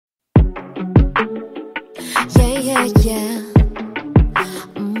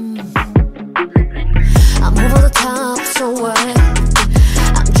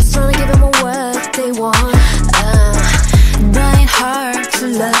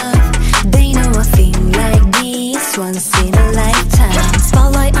once in a lifetime.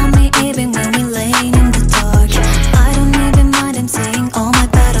 Spotlight on me even when we lay in the dark. I don't even mind them seeing all my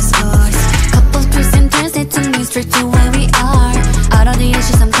battle scars. Couple twists and turns, it took me straight to where we are. Out of the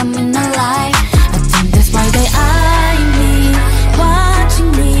ashes, I'm coming alive. I think that's why they eye me,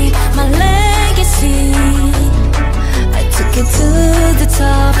 watching me, my legacy. I took it to the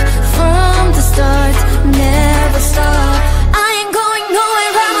top, from the start, never stop. I ain't going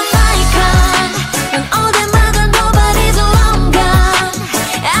nowhere, I'm an icon. When all them other nobody's long gone,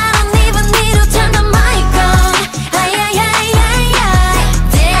 I don't even need to turn the mic on.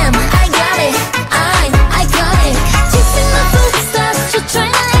 Damn, I got it, I got it. Chasing my footsteps, you're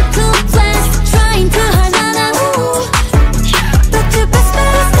trying to act too fast, trying too hard, but your best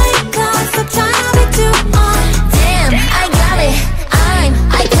bet is stay calm, stop trying to be too on. Damn, I got it, I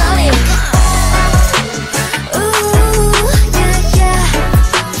got it.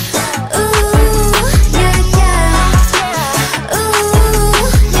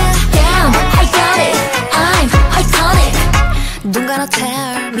 Don't gotta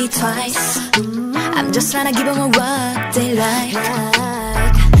tell me twice. I'm just trying to give them what they like.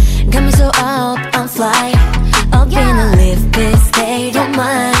 Got me so up on flight, up in a lift, this they don't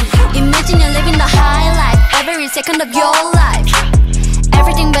mind. Imagine you're living the high life, every second of your life.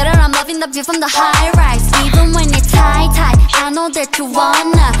 Everything better, I'm loving the view from the high rise. Even when it's high tide, I know that you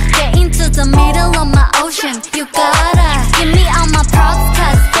wanna get into the middle of my ocean. You gotta give me all my props,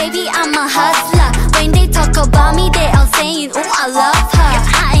 cause baby I'm a hustler. When they talk about me, they all saying, oh I love her.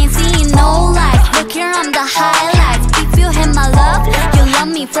 I ain't seeing no light, look here I'm the highlights. If you have my love, you love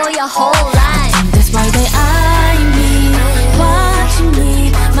me for your whole life. That's why they eye me, watching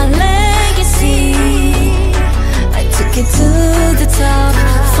me, my legacy. I took it to the top,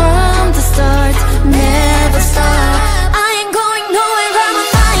 from the start, never stop. I ain't going nowhere, I'm an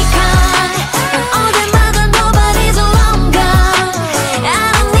icon. When all them other nobody's long gone, I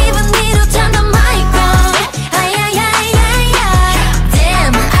don't even need to turn the mic on.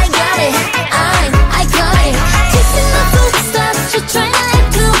 Damn, I got it, I got it. Chasing my footsteps, you're trying to act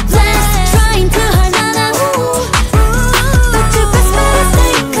too fast, trying too hard, but your best bet is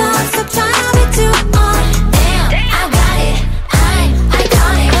stay calm, stop trying to be too on. Damn, I got it, I got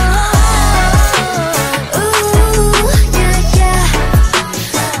it.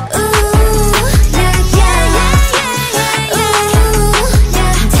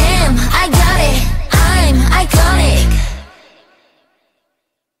 Damn, I got it, I'm iconic.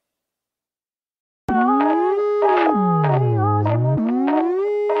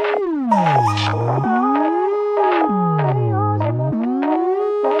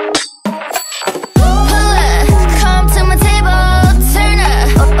 Come to my table, turn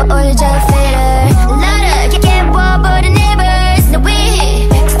up, or you just fader. Louder, you can't walk but the neighbors know we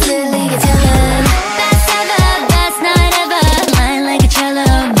clearly get telling. Best ever, best night ever. Line like a cello,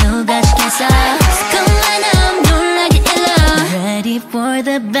 no that you can't stop. So come line up, don't like it illa. Ready for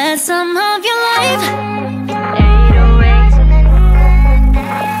the best sum of your life.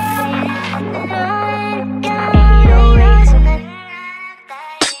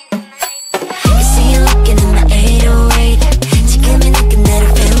 You see you looking at my 808. 지금이 느낀대로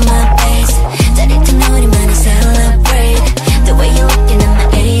feel my pace. 짜릿한 우리만의 celebrate. The way you looking at my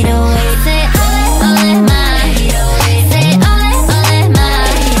 808. Say ole ole my 808. Say ole ole my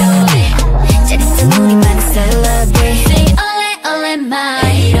 808. 짜릿한 우리만의 celebrate. Say ole ole my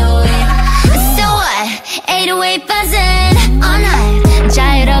 808. So what? 808 buzzing all night.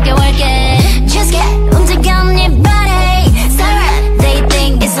 자유롭게 work it. Just get 움직여 네 body. Siren, they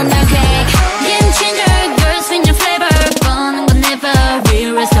think it's an earthquake. Game changer, girls with your flavor. 보는 건 never,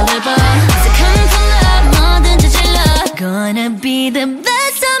 real is the liver. So come pull up, 뭐든지 질러. Gonna be the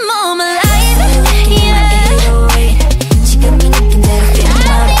best time of my life. Yeah. 지금이 느낀대로 feel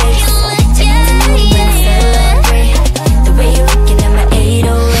my pace. 짜릿한 우리만의 celebrate. The way you're looking at my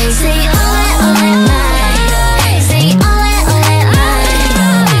 808. Say ole ole my 808. Say ole ole my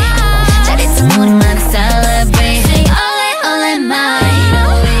 808. 짜릿한 우리만의 celebrate. Say ole ole my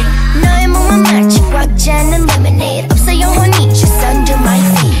 808. 너의 몸은 마치 꽉 차는 lemonade. 없어 영혼이 just under my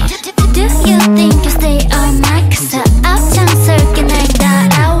feet. Do you think you stay all night? Cause 앞장설게 날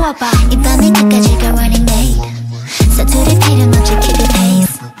따라와봐. 이 밤이 끝까지가 running late. 서투를 필요 없이 keep it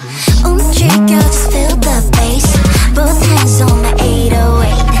pace. 움직여 just feel the bass. Both hands on my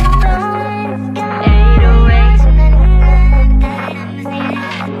 808.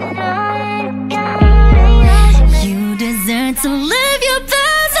 You deserve to live.